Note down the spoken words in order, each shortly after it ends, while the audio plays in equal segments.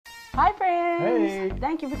Hi friends! Hey!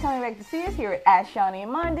 Thank you for coming back to see us here at Ask Shawnee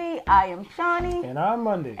and Monday. I am Shawnee. And I'm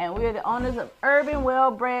Monday. And we're the owners of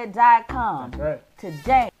UrbanWellBred.com. That's right.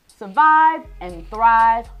 Today, survive and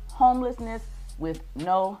thrive homelessness with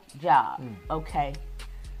no job. Okay.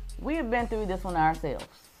 We have been through this one ourselves.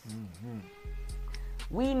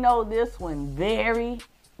 We know this one very,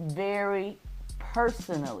 very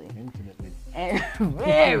personally. Intimately. And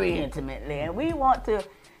very intimately. And we want to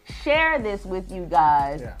share this with you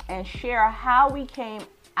guys and share how we came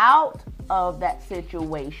out of that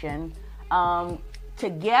situation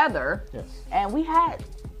together. Yes. And we had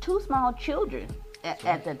 2 small children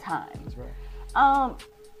at the time. That's right.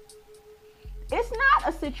 It's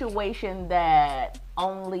not a situation that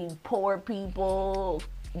only poor people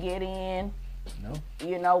get in. No.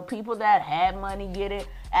 You know, people that have money get it.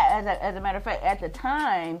 As a matter of fact, at the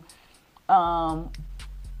time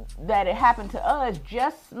that it happened to us,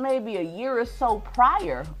 just maybe a year or so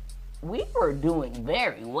prior, we were doing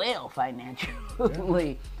very well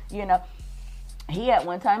financially. You know, he at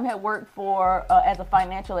one time had worked for as a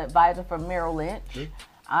financial advisor for Merrill Lynch.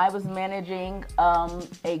 I was managing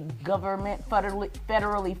a government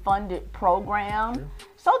federally funded program.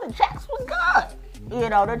 So the checks was good. You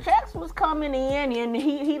know, the checks was coming in, and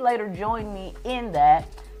he later joined me in that.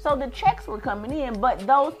 So the checks were coming in, but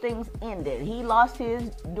those things ended. He lost his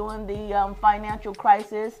during the financial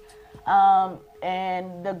crisis,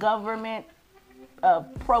 and the government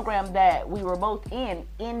program that we were both in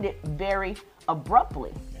ended very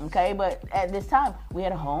abruptly. Okay, but at this time we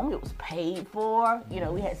had a home; it was paid for. You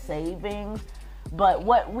know, we had savings. But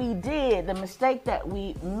what we did, the mistake that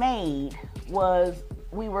we made, was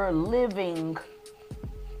we were living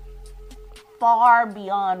far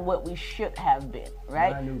beyond what we should have been,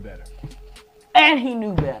 right? And I knew better. And he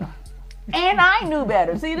knew better. And I knew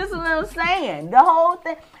better. See, this is what I'm saying. The whole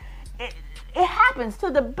thing, it happens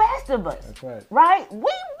to the best of us. That's right. Right?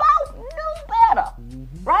 We both knew better.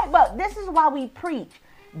 Right? But this is why we preach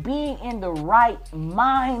being in the right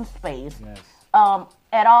mind space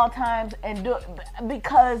at all times, and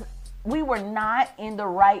because we were not in the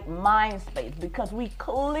right mind space, because we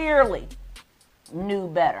clearly knew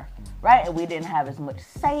better, right? And we didn't have as much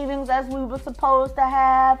savings as we were supposed to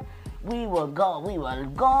have. We were gone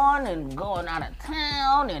and going out of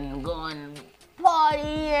town and going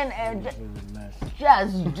partying and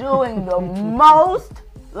just doing the most.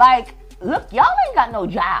 Like, look, y'all ain't got no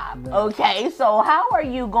job, okay? So how are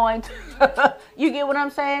you going to, you get what I'm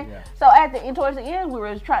saying? Yeah. So towards the end, we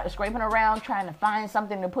were scraping around, trying to find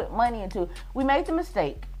something to put money into. We made the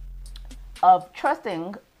mistake of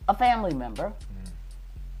trusting a family member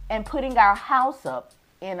and putting our house up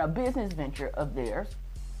in a business venture of theirs.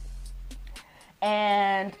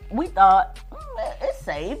 And we thought, it's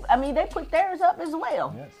safe. I mean, they put theirs up as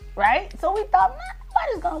well, right? So we thought,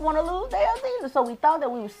 nobody's gonna wanna lose theirs either. So we thought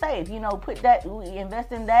that we were safe, you know, we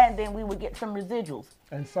invest in that, and then we would get some residuals.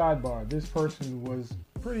 And sidebar, this person was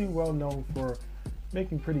pretty well known for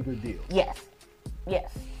making pretty good deals. Yes.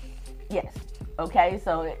 Okay,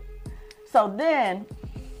 so then,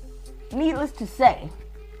 needless to say,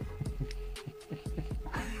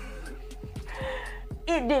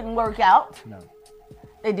 it didn't work out. No.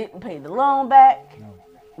 They didn't pay the loan back. No.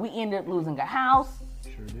 We ended up losing our house.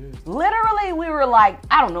 Sure did. Literally, we were like,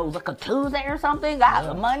 I don't know, it was like a Tuesday or something,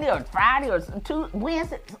 a Monday or Friday or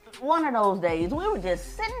Wednesday, one of those days. We were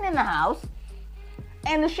just sitting in the house,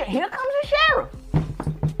 and here comes the sheriff.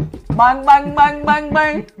 Bang, bang, bang, bang,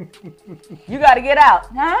 bang. You got to get out,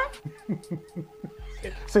 huh?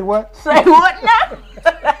 Say what? Say what now?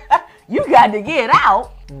 You got to get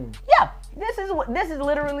out. Yeah. This is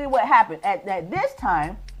literally what happened. At this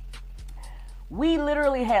time, we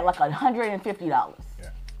literally had like $150.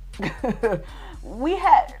 Yeah. We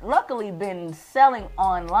had luckily been selling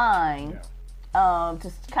online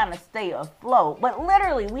to kind of stay afloat, but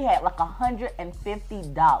literally we had like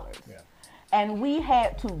 $150. Yeah. And we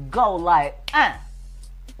had to go like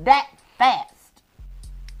that fast.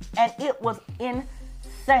 And it was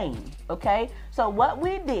insane. Okay? So what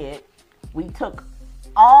we did, we took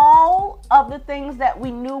all of the things that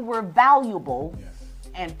we knew were valuable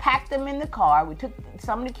and packed them in the car. We took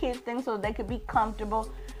some of the kids' things so they could be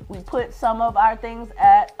comfortable. We put some of our things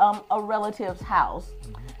at a relative's house,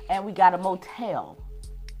 and we got a motel,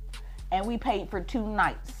 and we paid for 2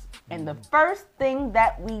 nights. And the first thing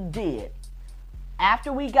that we did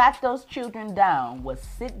after we got those children down was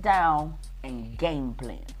sit down and game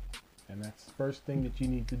plan. And that's the first thing that you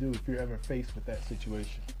need to do if you're ever faced with that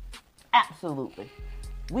situation. Absolutely.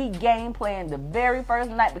 We game planned the very first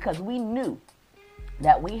night because we knew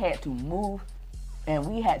that we had to move, and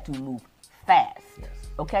we had to move fast.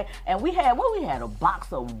 Okay, and we had a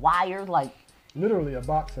box of wires, like literally a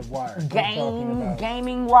box of wires.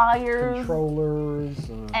 gaming wires, controllers,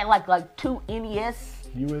 and like 2 NES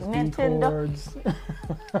USB Nintendo cords.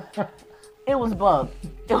 It was bugged.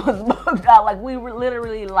 It was bugged out. Like we were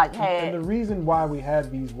literally like had. And the reason why we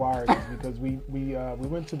had these wires is because we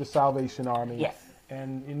went to the Salvation Army. Yes.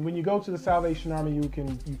 And when you go to the Salvation Army, you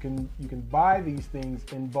can buy these things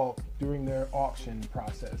in bulk during their auction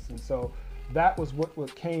process. And so that was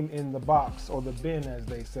what came in the box, or the bin, as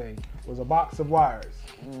they say, was a box of wires.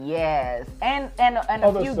 Yes, and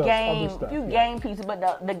a few game pieces,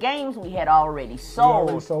 but the games we had already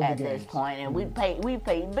sold at this point, and we paid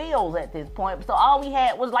bills at this point. So all we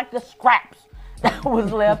had was like the scraps that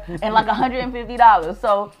was left, and like $150.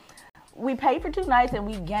 So we paid for 2 nights, and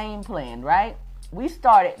we game planned, right? We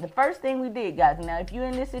started, the first thing we did, guys, now if you're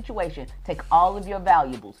in this situation, take all of your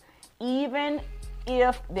valuables. Even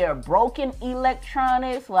if they're broken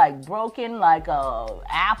electronics, like Apple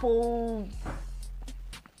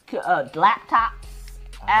laptops,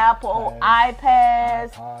 Apple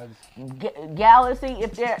iPads, Galaxy,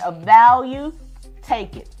 if they're of value,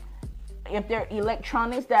 take it. If they're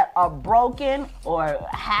electronics that are broken or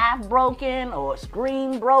half broken or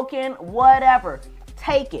screen broken, whatever,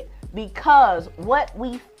 take it. Because what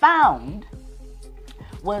we found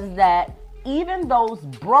was that even those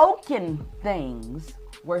broken things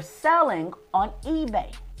were selling on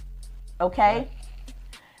eBay. Okay?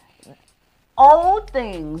 Right. Old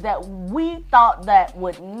things that we thought that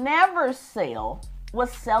would never sell was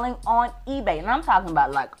selling on eBay. And I'm talking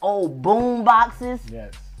about like old boom boxes.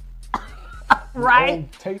 Yes. Right? Old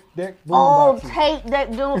tape deck boom boxes. Old tape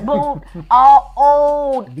deck boom. All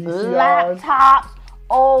old VCRs. Laptops.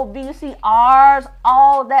 Old VCRs,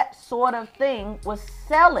 all that sort of thing was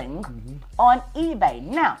selling on eBay.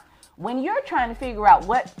 Now, when you're trying to figure out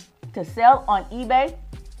what to sell on eBay,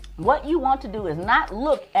 what you want to do is not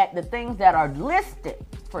look at the things that are listed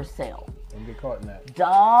for sale. Don't get caught in that.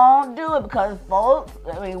 Don't do it, because folks,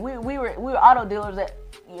 I mean, we were auto dealers that,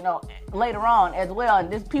 later on as well,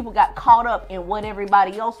 and people got caught up in what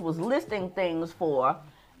everybody else was listing things for.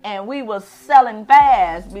 And we was selling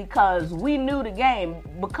fast because we knew the game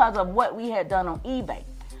because of what we had done on eBay.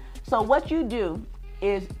 So what you do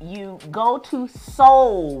is you go to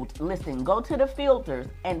sold listing, go to the filters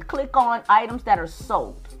and click on items that are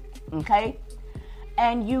sold, okay?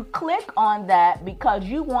 And you click on that because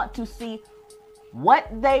you want to see what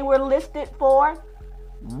they were listed for,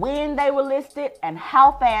 when they were listed, and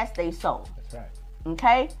how fast they sold. That's right.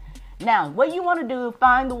 Okay? Now, what you want to do is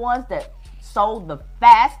find the ones that sold the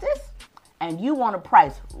fastest, and you want to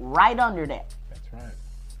price right under that. That's right.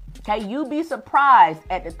 Okay, you'll be surprised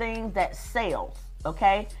at the things that sells.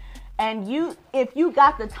 Okay, and if you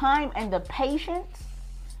got the time and the patience,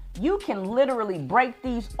 you can literally break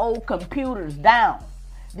these old computers down,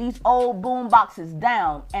 these old boom boxes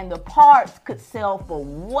down, and the parts could sell for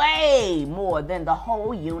way more than the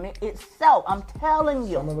whole unit itself. I'm telling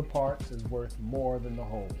you. Some of the parts is worth more than the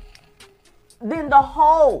whole. Than the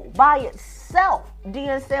whole by itself. Do you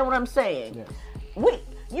understand what I'm saying? Yes.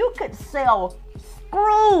 You could sell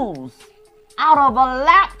screws out of a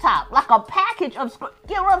laptop, like a package of screws.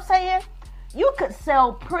 Get what I'm saying? You could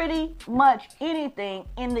sell pretty much anything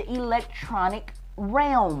in the electronic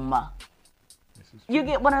realm. You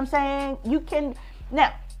get what I'm saying? You can.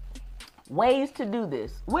 Now, ways to do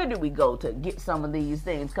this. Where did we go to get some of these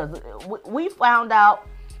things? Because we found out.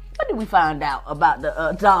 What did we find out about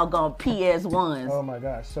the doggone PS1s? Oh my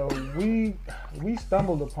gosh! So we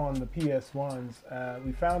stumbled upon the PS1s.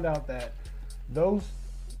 We found out that those,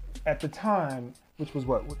 at the time, which was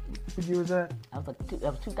what year was that? That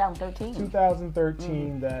was 2013.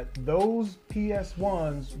 2013. That those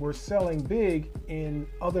PS1s were selling big in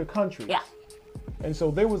other countries. Yeah. And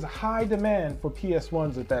so there was a high demand for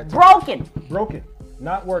PS1s at that time. Broken.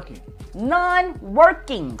 Not working.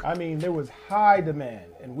 Non-working. I mean, there was high demand,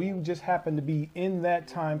 and we just happened to be in that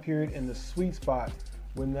time period in the sweet spot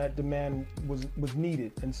when that demand was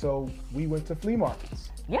needed. And so we went to flea markets.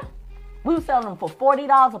 Yeah. We were selling them for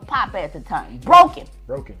 $40 a pop at the time. Broken.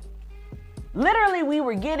 Literally, we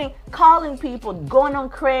were calling people, going on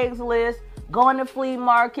Craigslist, going to flea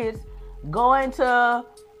markets, going to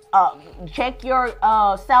check your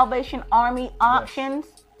Salvation Army auctions.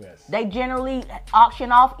 Yes. They generally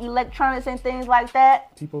auction off electronics and things like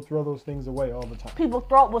that. People throw those things away all the time. People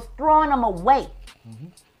was throwing them away.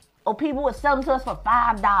 Or people would sell them to us for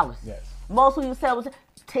 $5. Yes. Most we would sell was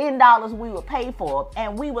 $10 we would pay for.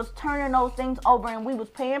 And we was turning those things over, and we was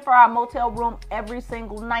paying for our motel room every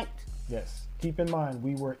single night. Yes. Keep in mind,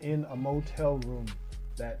 we were in a motel room.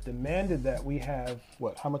 that demanded that we have,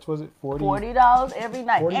 what, how much was it? $40 every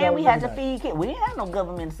night. $40 And we had to every feed kids. We didn't have no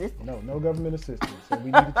government assistance. No government assistance. So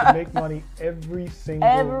we needed to make money every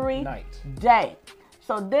single night. Day.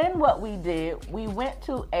 So then what we did, we went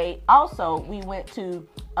to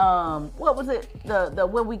what was it? The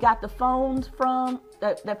where we got the phones from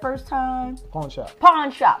that first time? Pawn shop.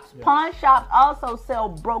 Pawn shops. Yes. Pawn shops also sell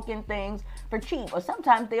broken things for cheap, or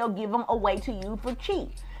sometimes they'll give them away to you for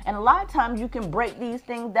cheap. And a lot of times you can break these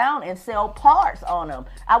things down and sell parts on them.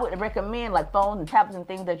 I would recommend like phones and tablets and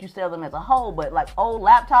things that you sell them as a whole, but like old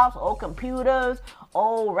laptops, old computers,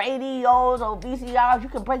 old radios, old VCRs, you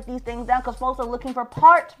can break these things down because folks are looking for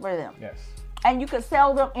parts for them. Yes. And you could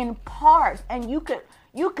sell them in parts, and you could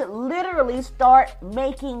literally start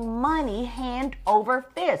making money hand over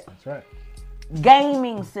fist. That's right.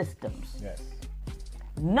 Gaming systems. Yes.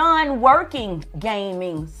 Non-working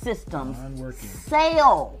gaming systems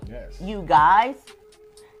sell. Yes. You guys,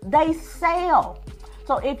 they sell.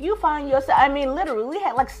 So if you find yourself, I mean, literally, we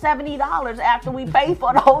had like $70 after we paid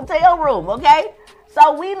for the hotel room, okay?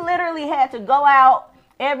 So we literally had to go out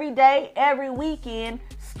every day, every weekend,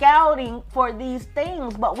 scouting for these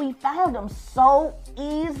things, but we found them so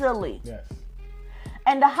easily. Yes.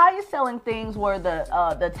 And the highest selling things were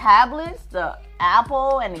the tablets, the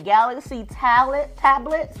Apple and the Galaxy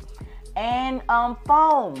tablets, and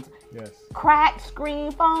phones. Yes. Cracked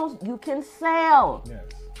screen phones you can sell. Yes.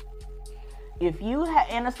 If you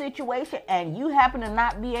in a situation and you happen to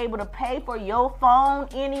not be able to pay for your phone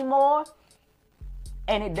anymore,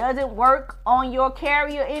 and it doesn't work on your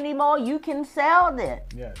carrier anymore, you can sell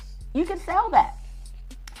that. Yes. You can sell that.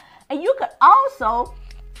 And you could also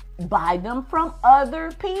buy them from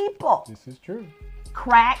other people. This is true.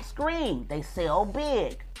 Cracked screen, they sell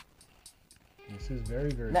big. This is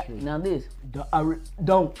very, very true. Now this,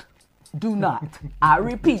 do not, I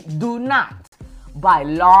repeat, do not buy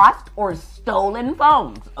lost or stolen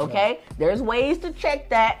phones, okay? No. There's ways to check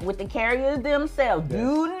that with the carriers themselves. Yes.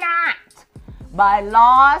 Do not buy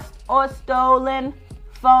lost or stolen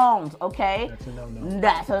phones, okay? That's a no-no.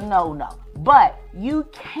 That's a no-no. But you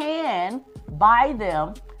can buy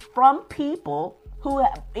them from people who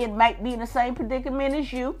it might be in the same predicament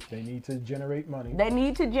as you. They need to generate money. They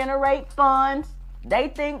need to generate funds. They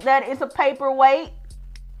think that it's a paperweight,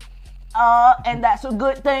 and that's a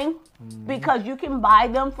good thing because you can buy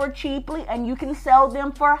them for cheaply and you can sell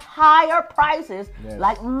them for higher prices, yes.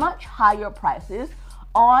 like much higher prices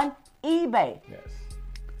on eBay. Yes.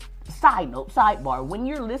 Side note, sidebar, when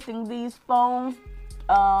you're listing these phones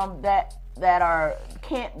that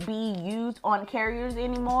can't be used on carriers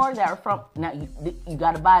anymore, that are from, now you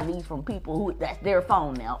got to buy these from people who, that's their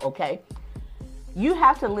phone now, okay? You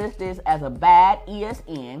have to list this as a bad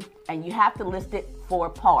ESN, and you have to list it for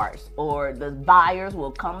parts, or the buyers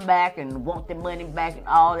will come back and want their money back and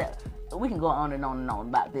all that. We can go on and on and on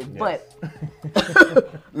about this, yes. but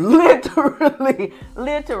literally,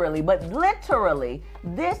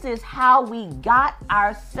 this is how we got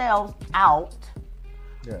ourselves out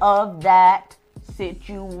yes. of that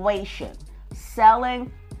situation.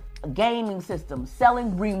 Selling gaming systems,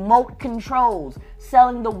 selling remote controls,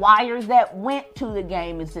 selling the wires that went to the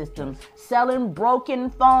gaming systems, selling broken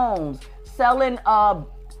phones, selling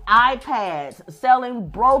iPads, selling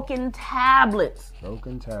broken tablets.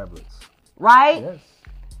 Right? Yes.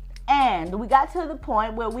 And we got to the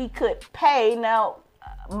point where we could pay. Now,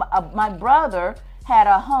 my brother had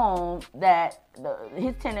a home that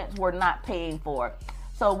his tenants were not paying for.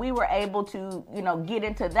 So we were able to, get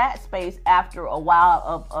into that space after a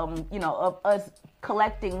while of us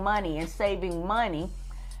collecting money and saving money.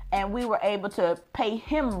 And we were able to pay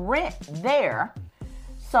him rent there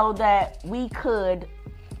so that we could,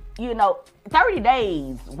 30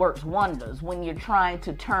 days works wonders when you're trying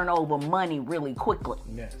to turn over money really quickly.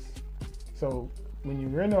 Yes. So when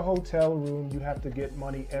you're in a hotel room, you have to get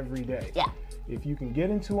money every day. Yeah. If you can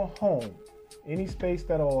get into a home, any space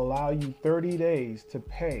that'll allow you 30 days to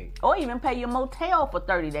pay. Or even pay your motel for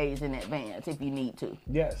 30 days in advance if you need to.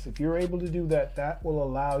 Yes, if you're able to do that, that will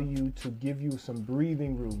allow you to give you some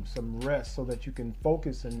breathing room, some rest, so that you can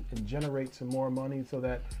focus and generate some more money so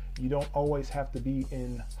that you don't always have to be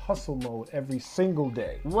in hustle mode every single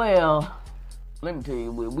day. Well, let me tell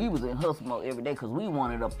you, we was in hustle mode every day because we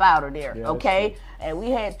wanted up out of there, okay? And we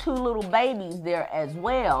had 2 little babies there as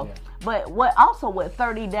well. Yeah. But what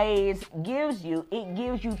 30 days gives you, it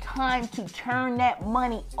gives you time to turn that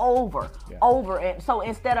money over. And so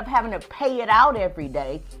instead of having to pay it out every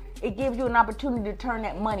day, it gives you an opportunity to turn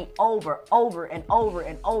that money over and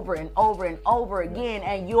over again,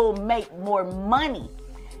 and you'll make more money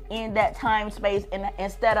in that time space, and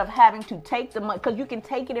instead of having to take the money, because you can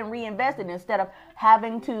take it and reinvest it instead of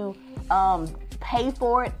having to pay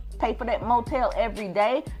for that motel every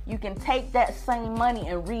day. You can take that same money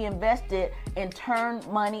and reinvest it and turn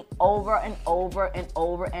money over and over and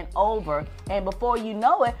over and over. And before you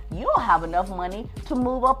know it, you'll have enough money to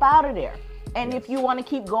move up out of there. And if you want to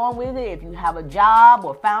keep going with it, if you have a job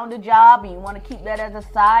or found a job and you want to keep that as a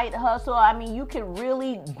side hustle, I mean, you can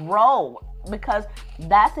really grow, because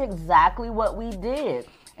that's exactly what we did.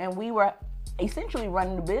 And we were essentially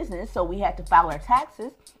running the business, so we had to file our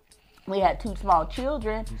taxes. We had 2 small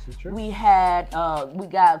children. We got a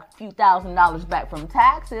few $1,000s back from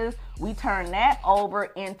taxes. We turned that over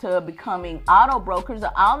into becoming auto brokers,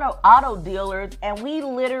 auto dealers, and we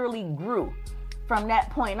literally grew from that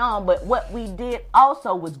point on. But what we did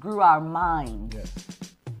also was grew our minds.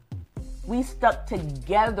 Yes. We stuck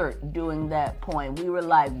together during that point. We were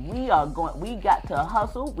like, we got to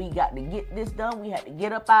hustle. We got to get this done. We had to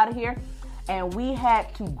get up out of here. And we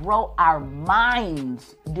had to grow our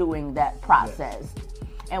minds doing that process. Yes.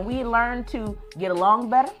 And we learned to get along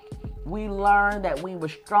better. We learned that we were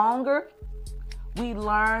stronger. We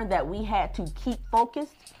learned that we had to keep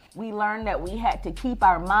focused. We learned that we had to keep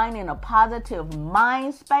our mind in a positive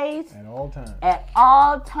mind space. At all times. At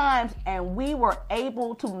all times. And we were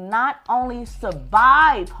able to not only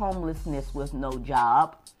survive homelessness with no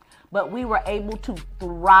job, but we were able to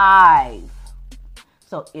thrive.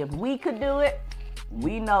 So if we could do it,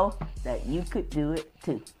 we know that you could do it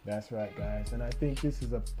too. That's right, guys. And I think this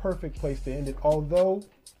is a perfect place to end it. Although,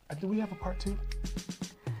 do we have a part 2?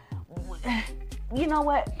 You know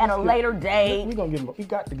what? At a later date. We're going to give him, we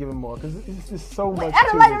got to give him more, because it's just so much.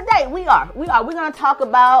 At a later date, we are. We're going to talk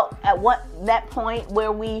about at that point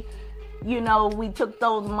where we took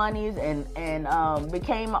those monies and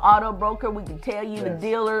became an auto broker. We can tell you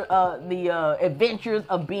the adventures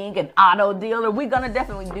of being an auto dealer. We're gonna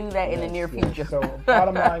definitely do that in the near future. So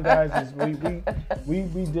bottom line, guys, is we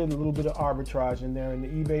did a little bit of arbitrage in there, in the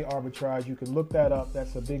eBay arbitrage. You can look that up.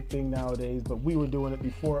 That's a big thing nowadays, but we were doing it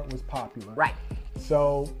before it was popular. Right.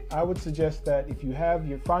 So I would suggest that if you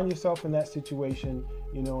find yourself in that situation,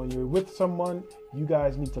 and you're with someone, you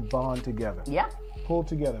guys need to bond together. Yeah. Pull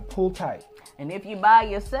together, pull tight. And if you by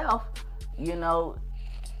yourself,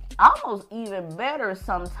 almost even better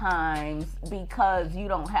sometimes, because you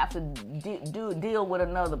don't have to deal with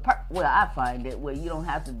another person. Well, I find it where you don't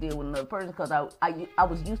have to deal with another person, because I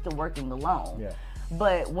was used to working alone. Yeah.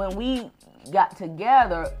 But when we got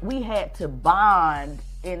together, we had to bond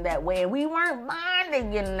in that way. And we weren't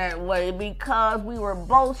bonding in that way because we were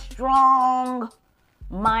both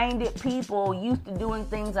strong-minded people used to doing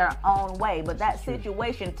things our own way. But that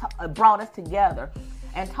situation brought us together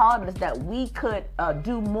and taught us that we could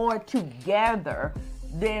do more together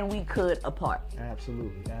than we could apart.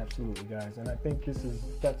 Absolutely, guys. And I think that's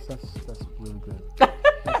really good.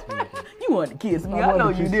 That's really good. You wanted to kiss me. I know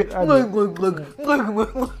you did. Look.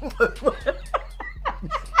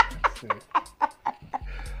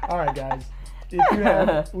 All right, guys.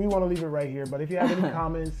 We want to leave it right here. But if you have any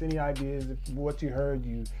comments, any ideas, what you heard,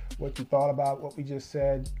 what you thought about what we just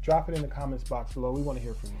said, drop it in the comments box below. We want to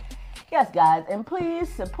hear from you. Yes, guys, and please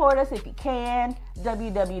support us if you can.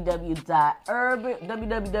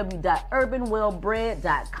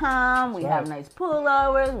 www.urbanwellbred.com. We have nice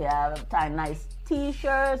pullovers. We have nice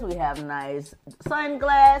T-shirts. We have nice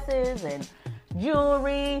sunglasses and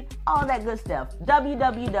jewelry, all that good stuff.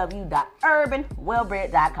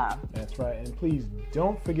 www.urbanwellbred.com. That's right. And please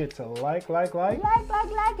don't forget to like,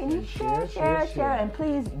 and share. And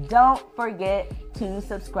please don't forget to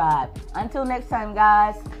subscribe. Until next time,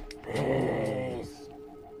 guys. Peace.